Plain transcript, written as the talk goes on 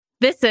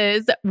This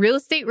is Real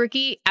Estate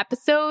Rookie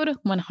episode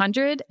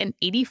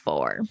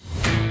 184.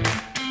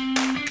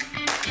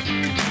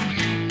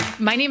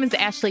 My name is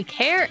Ashley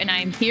Kerr, and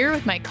I'm here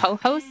with my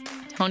co-host,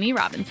 Tony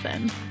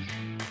Robinson.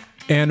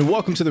 And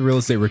welcome to the Real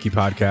Estate Rookie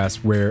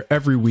podcast, where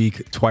every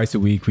week, twice a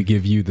week, we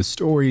give you the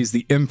stories,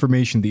 the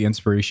information, the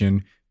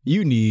inspiration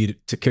you need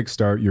to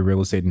kickstart your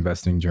real estate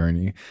investing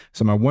journey.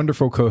 So my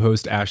wonderful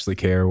co-host, Ashley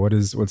Kerr,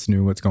 what's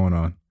new? What's going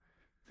on?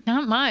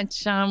 Not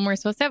much. We're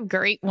supposed to have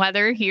great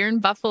weather here in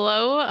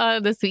Buffalo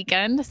this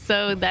weekend,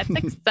 so that's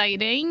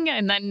exciting.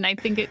 And then I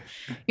think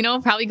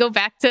probably go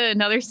back to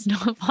another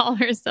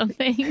snowfall or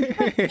something.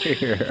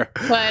 Yeah.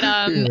 But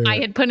I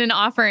had put an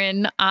offer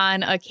in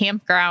on a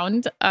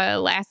campground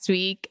last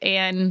week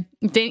and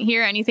didn't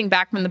hear anything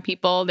back from the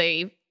people.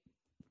 They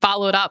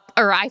followed up,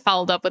 or I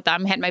followed up with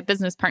them, had my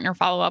business partner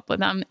follow up with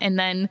them, and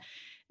then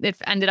it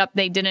ended up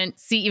they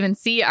didn't even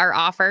see our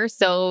offer.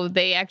 So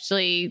they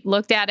actually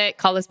looked at it,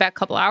 called us back a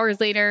couple hours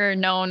later.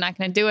 No, I'm not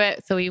going to do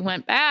it. So we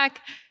went back,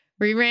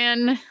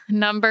 reran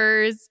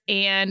numbers,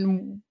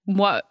 and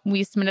what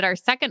we submitted our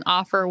second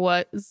offer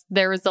was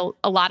there was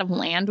a lot of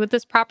land with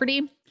this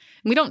property.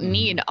 We don't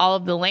need all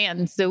of the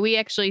land. So we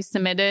actually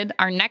submitted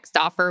our next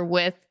offer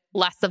with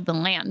less of the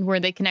land, where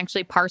they can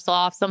actually parcel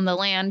off some of the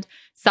land,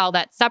 sell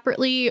that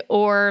separately,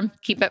 or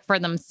keep it for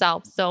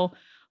themselves. So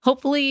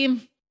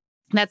hopefully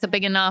that's a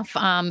big enough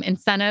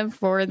incentive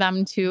for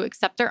them to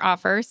accept our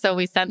offer. So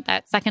we sent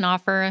that second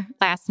offer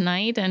last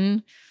night,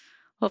 and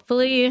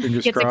hopefully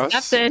it gets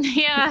accepted.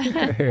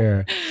 Yeah.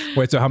 Yeah.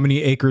 Wait, so how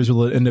many acres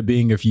will it end up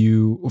being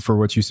for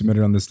what you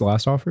submitted on this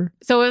last offer?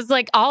 So it was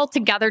like all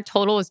together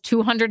total was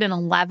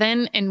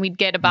 211, and we'd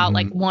get about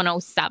like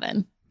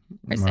 107.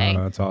 Per se.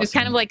 That's awesome. It's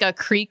kind of like a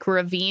creek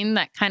ravine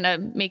that kind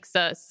of makes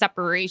a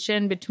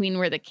separation between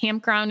where the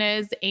campground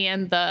is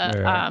and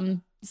the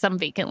some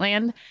vacant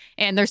land.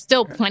 And there's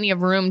still plenty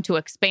of room to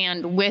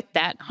expand with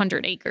that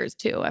 100 acres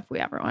too, if we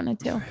ever wanted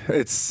to.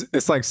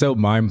 It's like so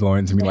mind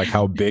blowing to me, like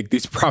how big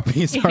these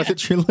properties are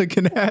that you're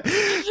looking at.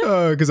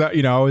 Because I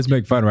always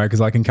make fun, right? Because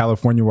like in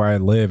California where I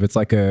live, it's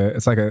like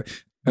a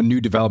new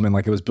development,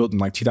 like it was built in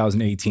like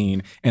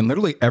 2018, and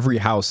literally every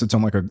house it's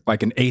on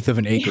like an eighth of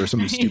an acre or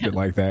something stupid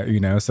like that,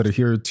 So to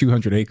hear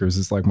 200 acres,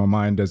 it's like my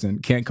mind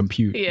can't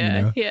compute.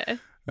 Yeah.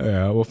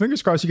 Well,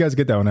 fingers crossed you guys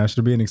get that one, Ash.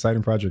 It'll be an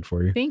exciting project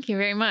for you. Thank you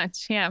very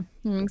much. Yeah,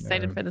 I'm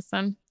excited for this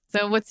one.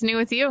 So what's new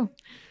with you?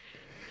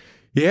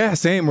 Yeah,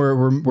 same.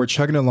 We're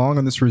chugging along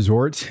on this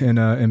resort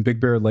in Big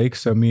Bear Lake.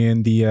 So me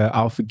and the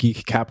Alpha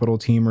Geek Capital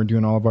team are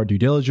doing all of our due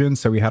diligence.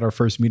 So we had our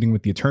first meeting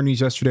with the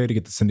attorneys yesterday to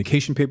get the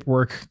syndication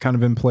paperwork kind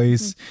of in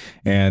place,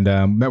 and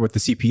met with the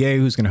CPA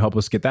who's going to help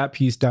us get that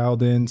piece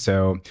dialed in.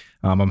 So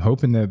I'm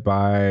hoping that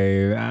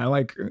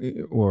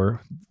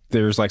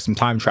there's like some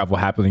time travel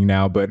happening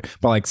now, but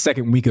by like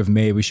second week of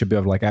May, we should be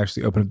able to like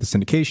actually open up the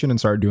syndication and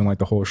start doing like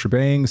the whole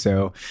shebang.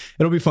 So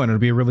it'll be fun. It'll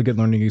be a really good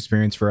learning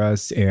experience for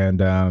us. And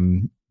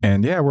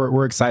yeah,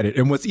 we're excited.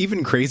 And what's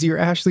even crazier,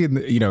 Ashley,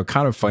 and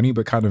kind of funny,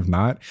 but kind of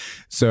not.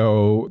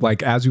 So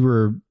like as we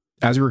were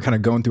kind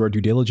of going through our due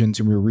diligence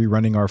and we were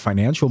rerunning our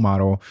financial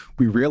model,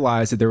 we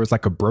realized that there was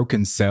like a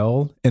broken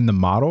cell in the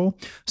model.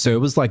 So it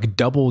was like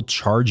double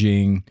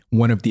charging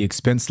one of the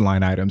expense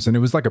line items. And it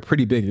was like a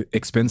pretty big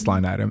expense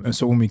line item. And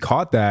so when we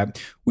caught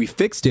that, we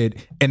fixed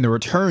it, and the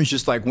returns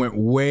just like went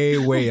way,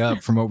 way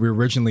up from what we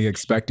originally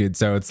expected.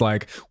 So it's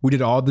like we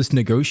did all this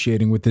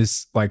negotiating with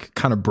this like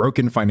kind of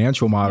broken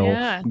financial model,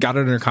 got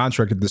it under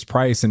contract at this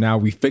price, and now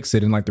we fix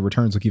it and like the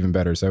returns look even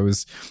better. So it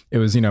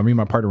was me and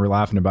my partner were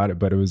laughing about it,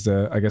 but it was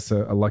I guess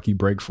a lucky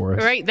break for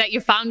us. Right, that you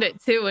found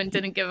it too and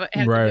didn't have to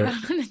give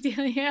up on the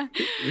deal. Yeah.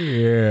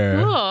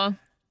 Cool.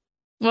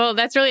 Well,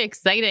 that's really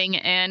exciting,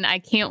 and I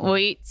can't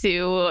wait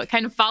to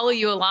kind of follow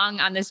you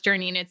along on this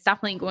journey. And it's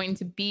definitely going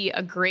to be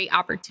a great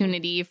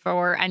opportunity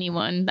for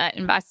anyone that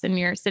invests in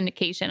your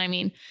syndication. I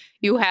mean,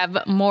 you have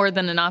more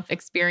than enough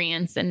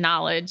experience and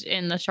knowledge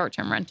in the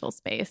short-term rental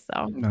space.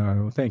 So,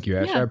 well, thank you,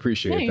 Ash. I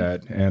appreciate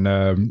that. And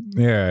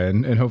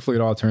and hopefully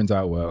it all turns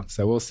out well.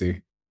 So we'll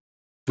see.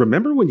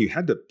 Remember when you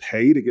had to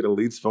pay to get a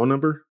lead's phone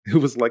number? It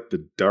was like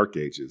the dark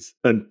ages,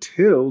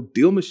 until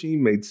Deal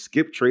Machine made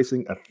skip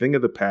tracing a thing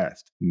of the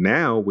past.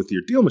 Now, with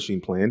your Deal Machine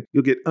plan,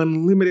 you'll get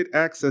unlimited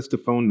access to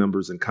phone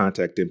numbers and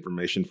contact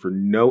information for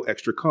no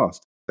extra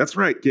cost. That's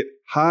right, get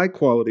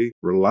high-quality,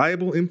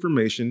 reliable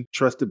information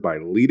trusted by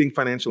leading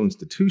financial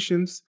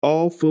institutions,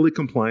 all fully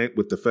compliant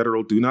with the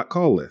federal Do Not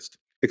Call list.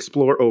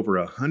 Explore over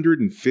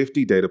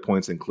 150 data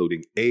points,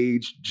 including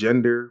age,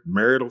 gender,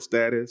 marital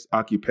status,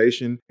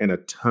 occupation, and a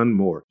ton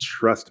more.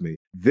 Trust me,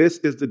 this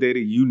is the data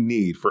you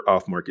need for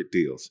off-market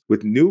deals.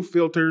 With new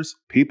filters,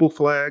 people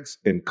flags,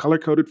 and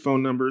color-coded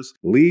phone numbers,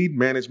 lead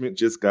management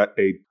just got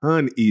a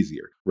ton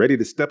easier. Ready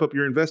to step up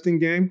your investing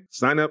game?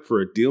 Sign up for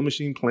a Deal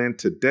Machine plan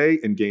today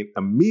and gain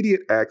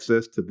immediate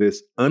access to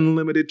this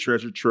unlimited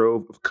treasure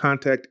trove of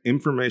contact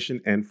information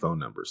and phone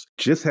numbers.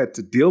 Just head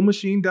to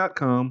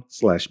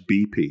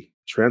dealmachine.com/BP.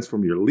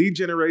 Transform your lead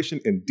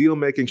generation and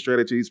deal-making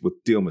strategies with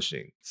Deal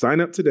Machine.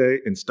 Sign up today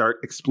and start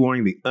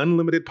exploring the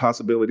unlimited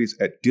possibilities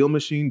at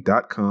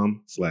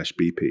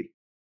dealmachine.com/BP.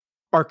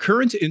 Are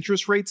current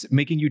interest rates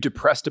making you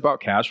depressed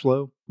about cash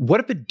flow? What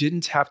if it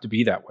didn't have to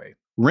be that way?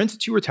 Rent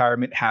to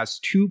Retirement has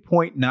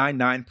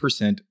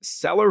 2.99%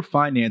 seller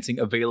financing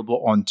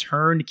available on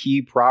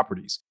turnkey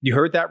properties. You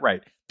heard that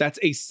right. That's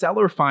a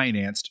seller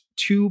financed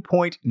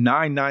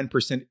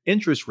 2.99%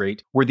 interest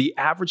rate where the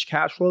average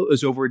cash flow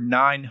is over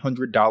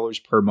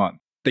 $900 per month.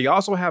 They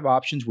also have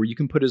options where you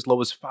can put as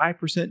low as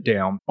 5%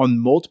 down on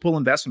multiple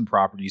investment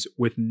properties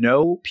with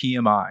no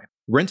PMI.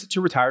 Rent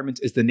to Retirement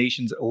is the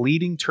nation's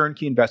leading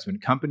turnkey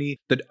investment company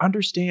that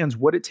understands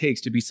what it takes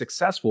to be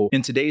successful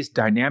in today's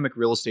dynamic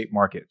real estate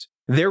market.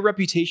 Their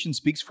reputation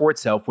speaks for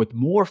itself with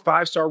more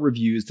 5-star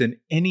reviews than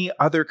any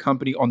other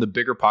company on the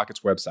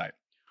BiggerPockets website.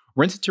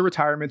 Rent to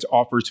Retirement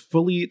offers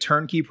fully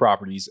turnkey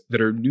properties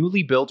that are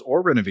newly built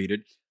or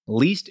renovated,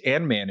 leased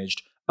and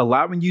managed,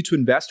 allowing you to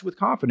invest with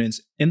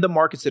confidence in the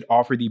markets that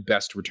offer the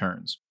best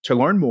returns. To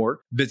learn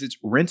more, visit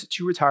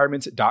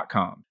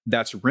renttoretirement.com.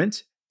 That's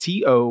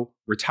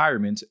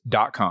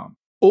renttoretirement.com.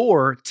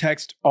 Or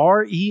text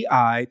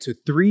REI to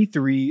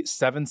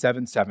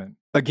 33777.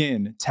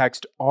 Again,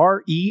 text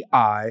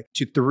REI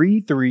to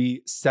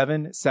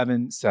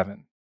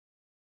 33777.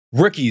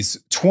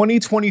 Rookies,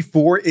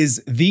 2024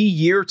 is the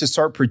year to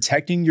start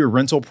protecting your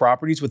rental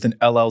properties with an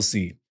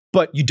LLC.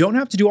 But you don't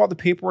have to do all the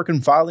paperwork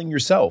and filing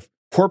yourself.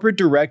 Corporate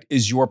Direct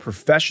is your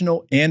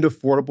professional and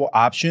affordable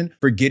option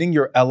for getting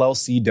your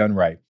LLC done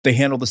right. They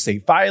handle the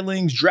state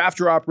filings, draft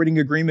your operating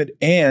agreement,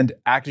 and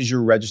act as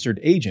your registered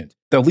agent.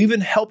 They'll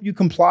even help you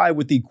comply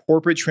with the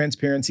Corporate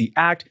Transparency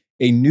Act,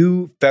 a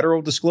new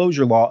federal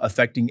disclosure law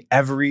affecting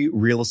every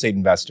real estate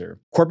investor.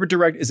 Corporate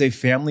Direct is a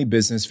family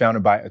business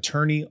founded by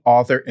attorney,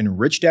 author, and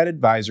rich dad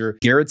advisor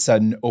Garrett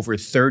Sutton over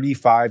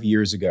 35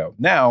 years ago.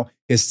 Now,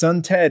 his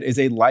son Ted is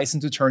a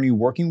licensed attorney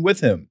working with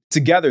him.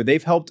 Together,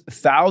 they've helped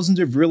thousands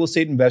of real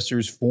estate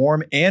investors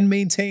form and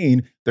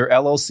maintain their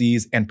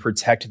LLCs and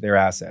protect their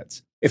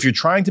assets. If you're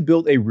trying to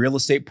build a real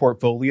estate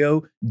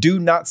portfolio, do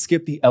not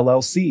skip the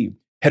LLC.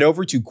 Head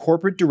over to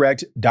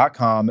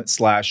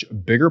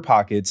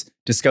corporatedirect.com/biggerpockets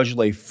to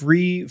schedule a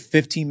free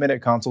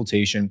 15-minute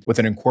consultation with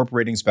an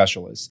incorporating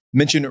specialist.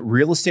 Mention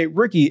Real Estate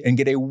Rookie and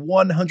get a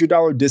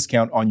 $100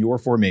 discount on your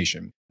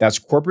formation. That's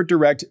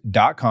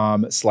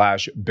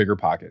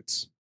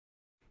corporatedirect.com/biggerpockets.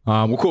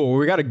 Well, cool. Well,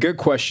 we got a good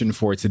question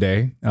for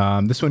today.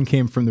 This one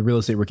came from the Real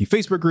Estate Rookie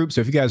Facebook group.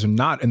 So if you guys are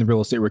not in the Real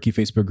Estate Rookie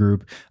Facebook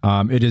group,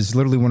 it is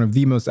literally one of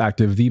the most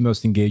active, the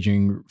most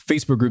engaging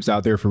Facebook groups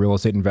out there for real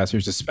estate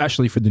investors,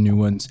 especially for the new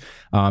ones.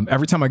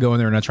 Every time I go in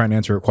there and I try and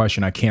answer a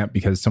question, I can't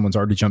because someone's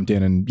already jumped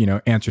in and,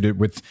 answered it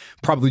with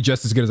probably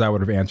just as good as I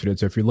would have answered it.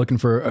 So if you're looking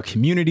for a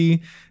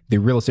community, the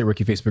Real Estate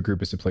Rookie Facebook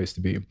group is the place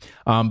to be.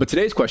 But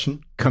today's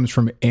question comes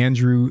from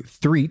Andrew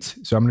Threet.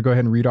 So I'm going to go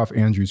ahead and read off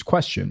Andrew's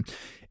question.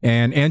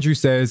 And Andrew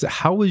says,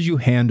 how would you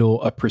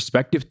handle a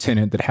prospective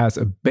tenant that has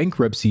a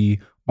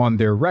bankruptcy on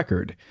their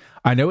record?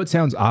 I know it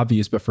sounds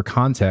obvious, but for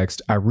context,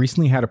 I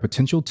recently had a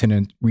potential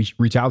tenant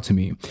reach out to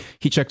me.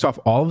 He checks off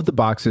all of the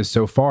boxes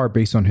so far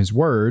based on his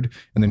word.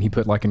 And then he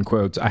put in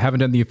quotes, I haven't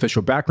done the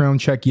official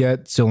background check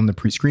yet, still in the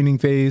pre-screening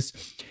phase.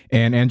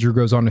 And Andrew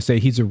goes on to say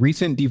he's a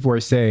recent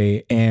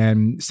divorcee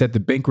and said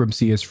the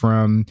bankruptcy is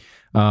from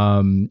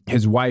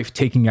his wife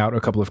taking out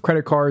a couple of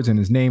credit cards in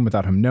his name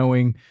without him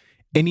knowing.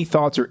 Any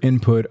thoughts or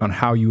input on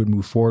how you would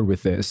move forward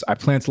with this? I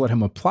plan to let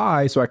him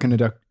apply so I can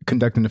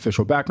conduct an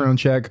official background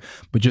check,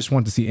 but just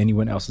want to see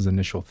anyone else's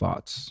initial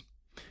thoughts.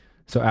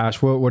 So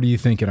Ash, what are you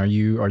thinking? Are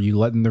you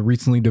letting the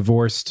recently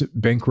divorced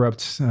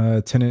bankrupt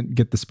tenant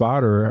get the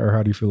spot, or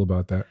how do you feel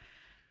about that?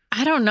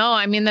 I don't know.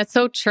 I mean, that's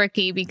so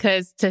tricky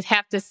because to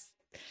have to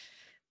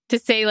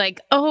say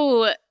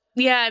oh,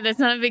 yeah, that's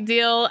not a big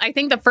deal. I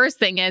think the first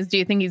thing is, do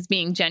you think he's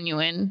being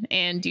genuine?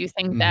 And do you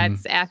think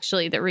that's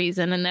actually the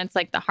reason? And that's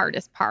the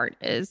hardest part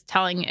is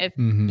telling if,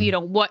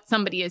 what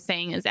somebody is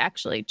saying is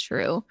actually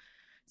true.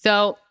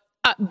 So,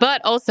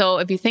 but also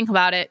if you think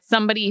about it,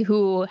 somebody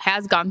who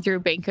has gone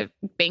through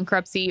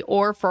bankruptcy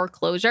or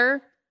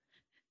foreclosure,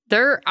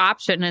 their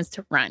option is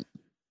to rent.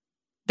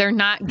 They're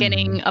not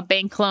getting a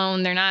bank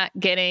loan. They're not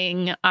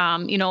getting,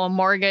 a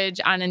mortgage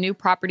on a new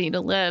property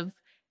to live.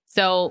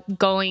 So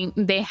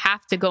they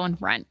have to go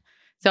and rent.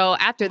 So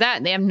after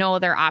that, they have no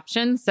other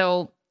option.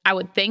 So I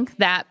would think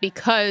that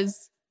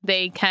because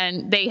they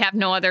have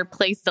no other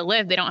place to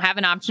live, they don't have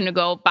an option to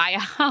go buy a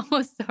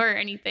house or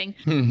anything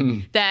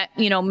that,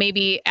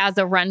 maybe as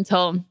a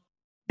rental,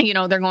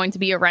 they're going to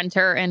be a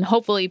renter and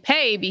hopefully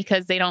pay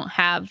because they don't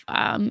have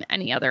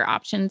any other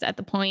options at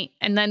the point.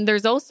 And then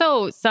there's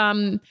also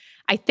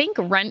I think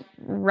Rent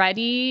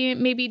Ready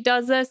maybe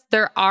does this.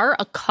 There are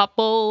a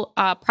couple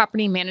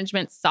property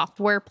management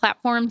software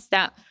platforms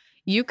that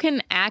you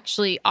can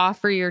actually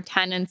offer your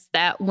tenants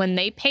that when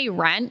they pay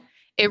rent,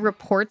 it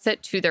reports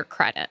it to their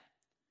credit.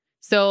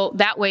 So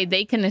that way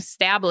they can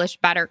establish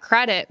better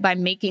credit by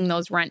making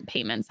those rent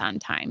payments on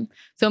time.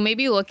 So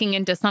maybe looking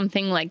into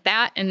something like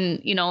that.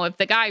 And, if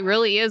the guy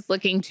really is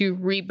looking to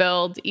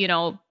rebuild,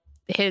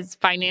 his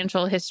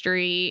financial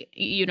history,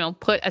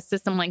 put a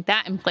system like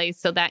that in place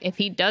so that if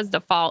he does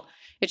default,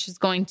 it's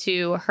just going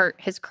to hurt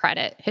his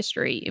credit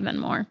history even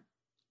more.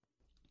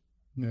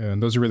 Yeah,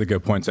 and those are really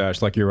good points,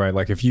 Ash. Like you're right.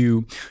 Like if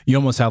you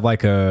almost have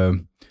like a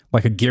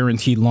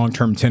guaranteed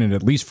long-term tenant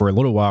at least for a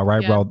little while,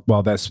 right? Yeah.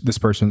 While this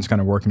person's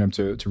kind of working up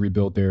to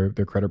rebuild their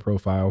credit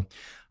profile.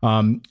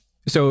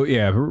 So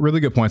yeah, really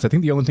good points. I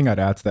think the only thing I'd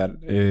add to that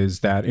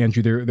is that,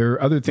 Andrew, there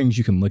are other things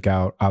you can look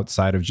out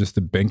outside of just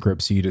the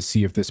bankruptcy to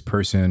see if this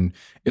person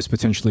is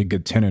potentially a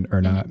good tenant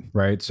or not,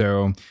 right?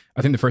 So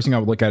I think the first thing I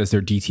would look at is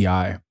their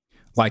DTI.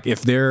 Like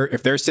if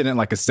they're sitting at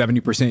like a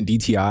 70%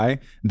 DTI,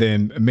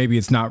 then maybe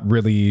it's not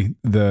really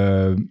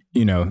the,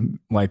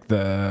 like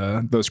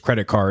those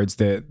credit cards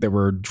that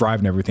were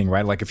driving everything,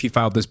 right? Like if he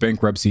filed this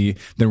bankruptcy,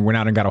 then went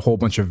out and got a whole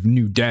bunch of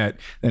new debt,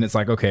 then it's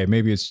like, okay,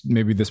 maybe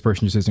this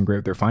person just isn't great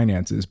with their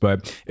finances.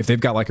 But if they've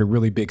got like a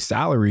really big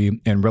salary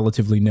and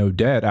relatively no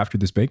debt after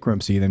this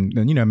bankruptcy, then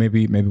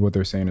maybe what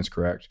they're saying is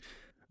correct.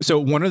 So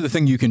one other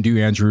thing you can do,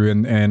 Andrew,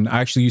 and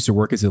I actually used to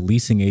work as a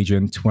leasing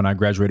agent when I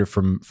graduated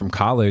from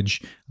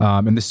college,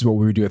 and this is what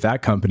we would do at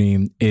that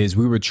company, is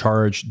we would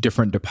charge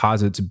different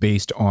deposits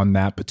based on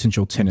that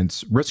potential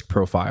tenant's risk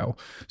profile.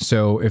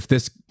 So if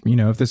this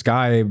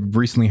guy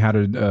recently had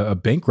a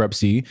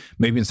bankruptcy,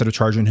 maybe instead of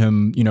charging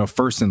him,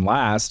 first and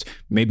last,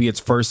 maybe it's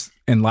first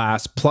and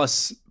last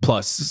plus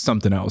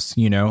something else,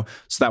 so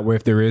that way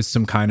if there is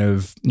some kind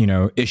of,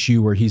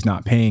 issue where he's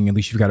not paying, at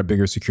least you've got a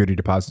bigger security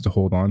deposit to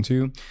hold on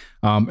to.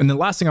 And the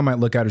last thing I might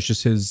look at is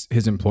just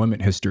his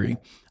employment history.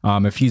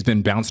 If he's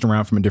been bouncing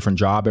around from a different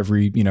job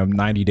every,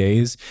 90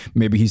 days,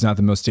 maybe he's not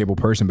the most stable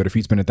person, but if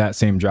he's been at that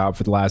same job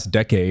for the last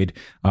decade,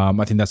 I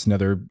think that's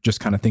another just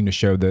kind of thing to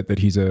show that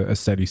he's a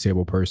steady,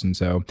 stable person.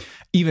 So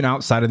even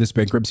outside of this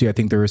bankruptcy, I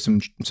think there are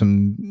some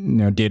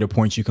data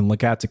points you can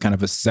look at to kind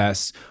of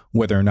assess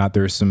whether or not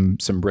there's some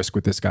risk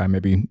with this guy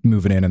maybe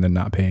moving in and then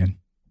not paying.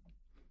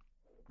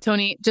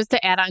 Tony, just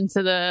to add on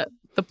to the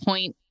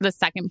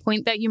second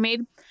point that you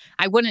made,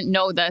 I wouldn't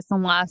know this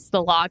unless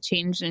the law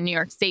changed in New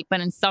York State,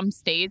 but in some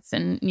states,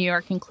 and New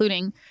York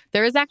including,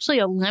 there is actually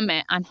a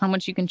limit on how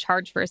much you can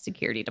charge for a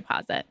security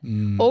deposit,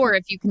 or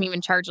if you can even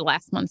charge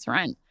last month's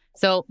rent.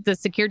 So the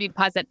security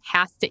deposit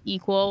has to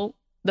equal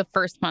the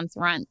first month's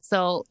rent.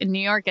 So in New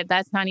York,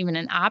 that's not even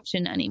an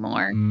option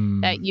anymore,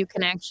 that you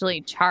can actually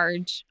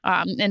charge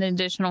an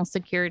additional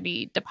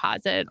security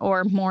deposit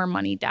or more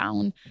money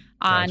down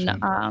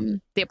on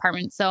the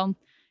apartment. So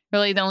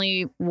really the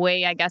only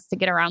way, I guess, to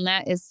get around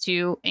that is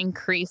to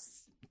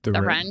increase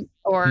the rent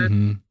or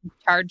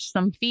charge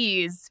some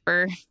fees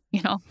for,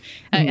 a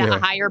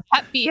higher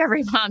pet fee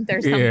every month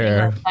or something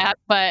like that.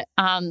 But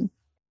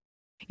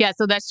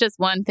so that's just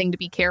one thing to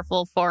be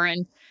careful for.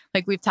 And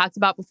like we've talked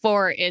about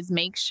before, is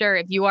make sure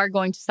if you are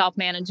going to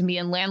self-manage and be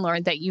a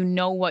landlord that you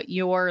know what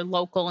your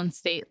local and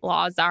state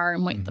laws are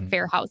and what the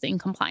fair housing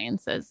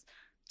compliance is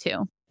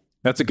too.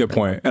 That's a good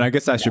point. And I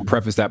guess I should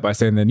preface that by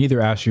saying that neither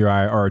Ash or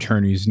I are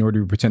attorneys, nor do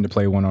we pretend to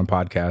play one on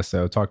podcasts.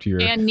 So talk to your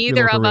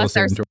neither of us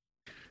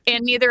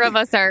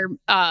are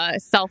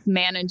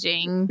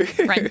self-managing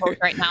rentals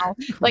right now.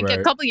 Like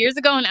a couple years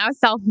ago when I was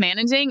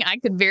self-managing, I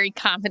could very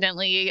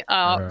confidently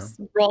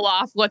roll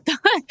off what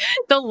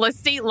the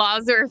state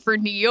laws are for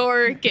New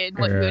York and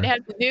what you would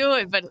have to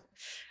do. But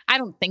I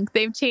don't think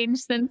they've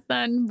changed since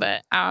then.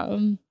 But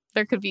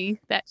there could be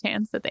that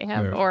chance that they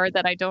have, or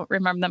that I don't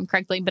remember them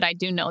correctly. But I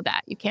do know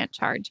that you can't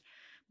charge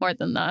more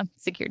than the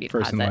security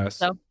deposit.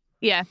 So.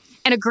 Yeah.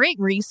 And a great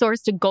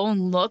resource to go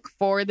and look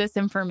for this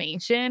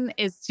information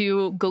is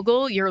to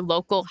Google your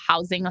local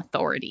housing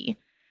authority.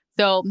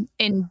 So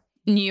in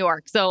New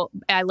York, so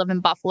I live in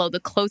Buffalo, the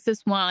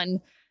closest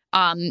one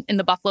in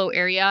the Buffalo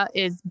area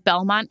is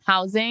Belmont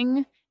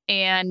Housing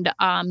and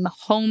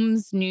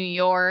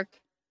homesnewyork.org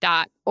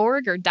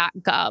or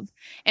 .gov.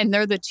 And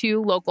they're the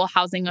two local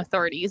housing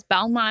authorities.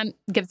 Belmont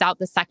gives out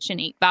the Section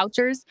 8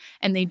 vouchers,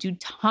 and they do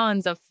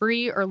tons of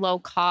free or low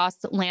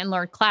cost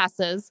landlord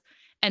classes.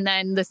 And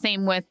then the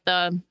same with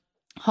the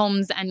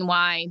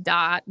homesny.gov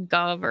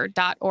or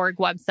 .org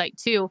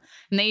website too.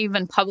 And they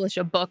even publish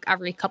a book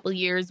every couple of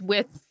years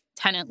with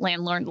tenant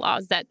landlord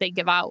laws that they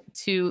give out,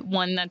 to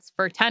one that's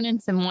for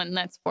tenants and one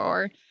that's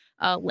for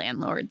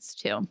landlords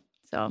too.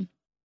 So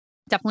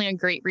definitely a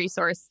great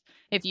resource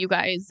if you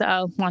guys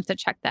want to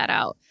check that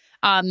out.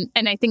 And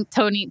I think,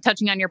 Tony,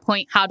 touching on your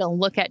point, how to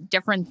look at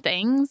different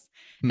things,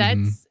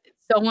 that's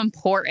so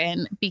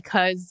important,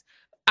 because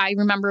I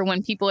remember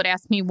when people would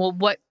ask me, well,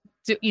 what's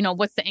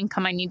the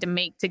income I need to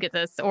make to get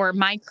this? Or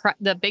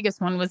the biggest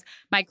one was,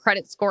 my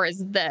credit score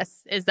is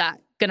this. Is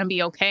that going to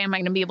be okay? Am I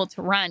going to be able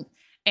to rent?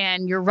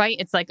 And you're right.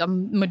 It's like a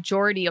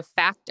majority of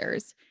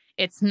factors.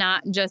 It's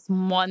not just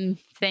one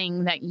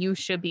thing that you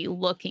should be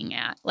looking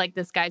at, like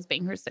this guy's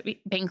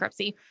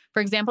bankruptcy.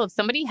 For example, if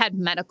somebody had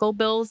medical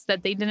bills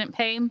that they didn't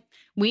pay,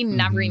 we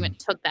never even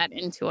took that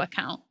into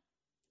account.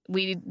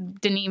 We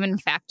didn't even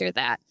factor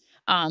that.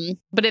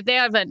 But if they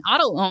have an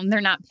auto loan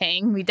they're not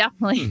paying, we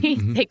definitely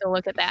take a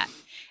look at that.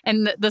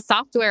 And the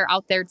software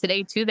out there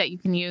today too that you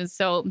can use,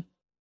 so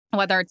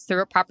whether it's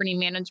through a property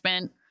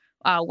management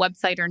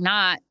website or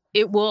not,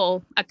 it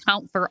will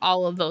account for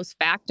all of those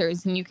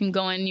factors. And you can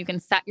go in, you can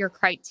set your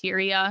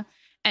criteria,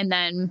 and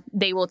then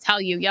they will tell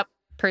you, yep,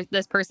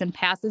 this person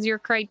passes your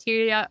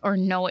criteria or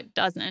no, it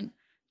doesn't,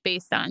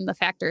 based on the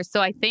factors.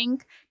 So I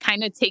think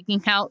kind of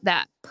taking out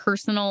that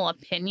personal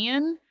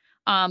opinion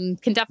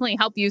can definitely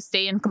help you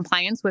stay in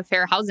compliance with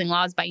fair housing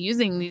laws by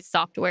using these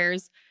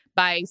softwares,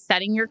 by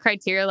setting your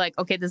criteria like,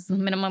 okay, this is the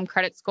minimum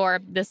credit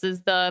score. This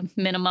is the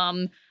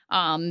minimum,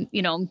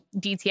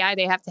 DTI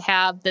they have to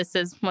have. This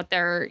is what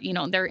their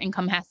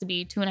income has to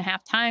be 2.5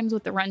 times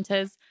what the rent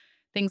is,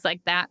 things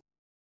like that.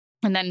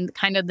 And then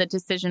kind of the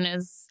decision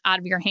is out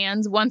of your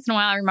hands. Once in a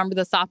while, I remember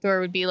the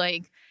software would be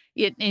like,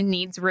 it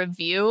needs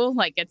review.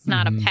 Like it's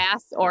not a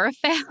pass or a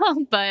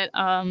fail, but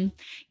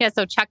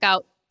so check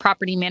out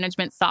property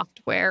management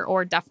software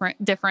or different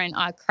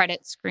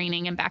credit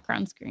screening and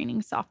background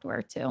screening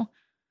software too.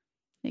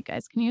 You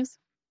guys can use.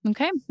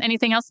 Okay.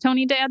 Anything else,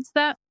 Tony, to add to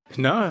that?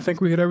 No, I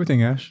think we hit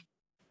everything, Ash.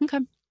 Okay.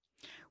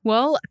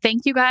 Well,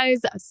 thank you guys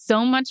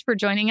so much for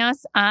joining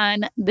us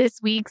on this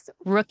week's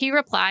Rookie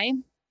Reply.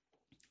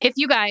 If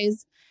you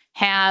guys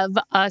have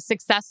a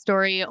success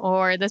story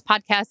or this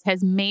podcast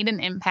has made an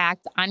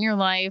impact on your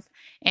life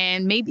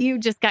and maybe you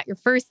just got your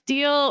first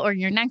deal or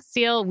your next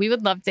deal, we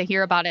would love to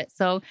hear about it.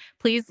 So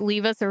please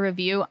leave us a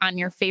review on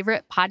your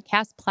favorite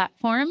podcast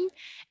platform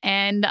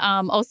and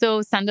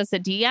also send us a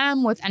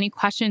DM with any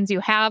questions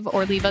you have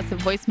or leave us a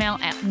voicemail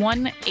at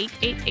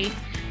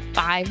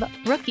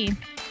 1-888-5-ROOKIE.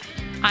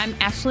 I'm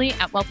Ashley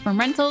at Wealth from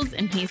Rentals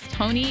and he's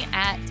Tony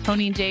at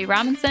Tony J.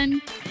 Robinson.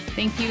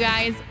 Thank you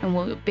guys, and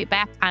we'll be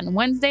back on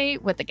Wednesday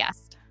with a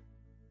guest.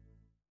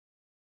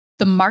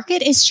 The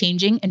market is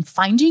changing and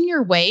finding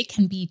your way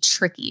can be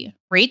tricky.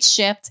 Rates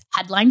shift,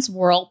 headlines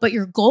whirl, but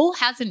your goal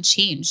hasn't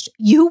changed.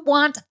 You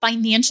want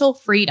financial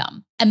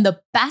freedom. And the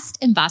best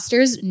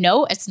investors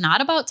know it's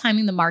not about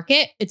timing the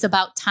market, it's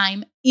about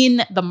time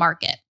in the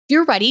market. If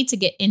you're ready to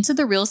get into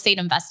the real estate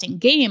investing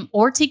game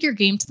or take your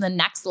game to the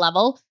next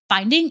level,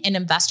 finding an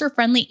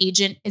investor-friendly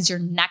agent is your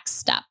next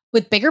step.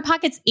 With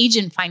BiggerPockets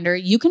Agent Finder,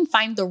 you can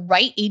find the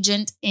right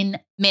agent in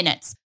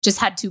minutes. Just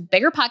head to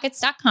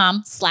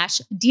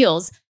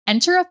biggerpockets.com/deals,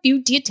 enter a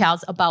few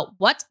details about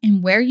what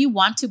and where you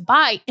want to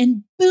buy,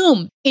 and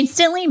boom,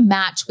 instantly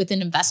match with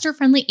an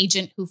investor-friendly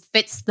agent who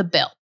fits the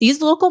bill.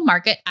 These local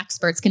market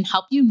experts can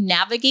help you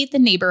navigate the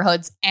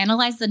neighborhoods,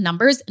 analyze the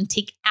numbers, and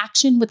take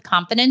action with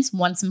confidence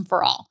once and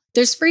for all.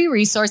 There's free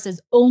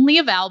resources only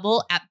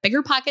available at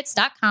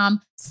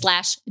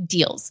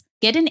biggerpockets.com/deals.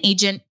 Get an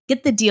agent,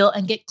 get the deal,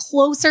 and get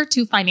closer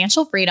to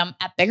financial freedom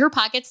at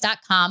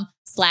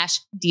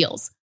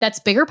biggerpockets.com/deals. That's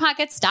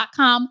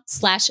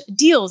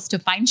biggerpockets.com/deals to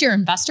find your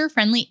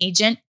investor-friendly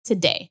agent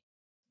today.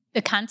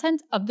 The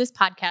content of this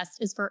podcast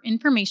is for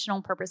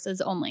informational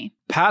purposes only.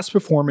 Past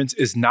performance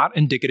is not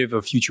indicative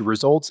of future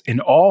results, and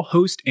all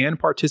host and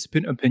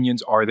participant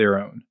opinions are their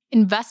own.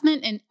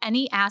 Investment in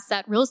any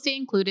asset, real estate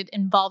included,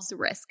 involves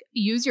risk.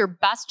 Use your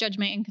best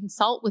judgment and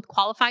consult with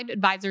qualified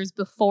advisors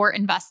before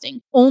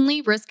investing.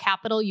 Only risk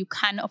capital you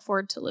can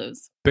afford to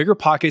lose.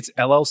 BiggerPockets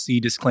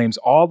LLC disclaims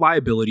all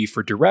liability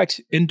for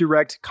direct,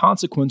 indirect,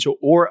 consequential,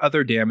 or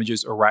other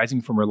damages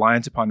arising from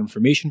reliance upon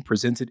information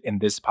presented in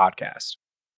this podcast.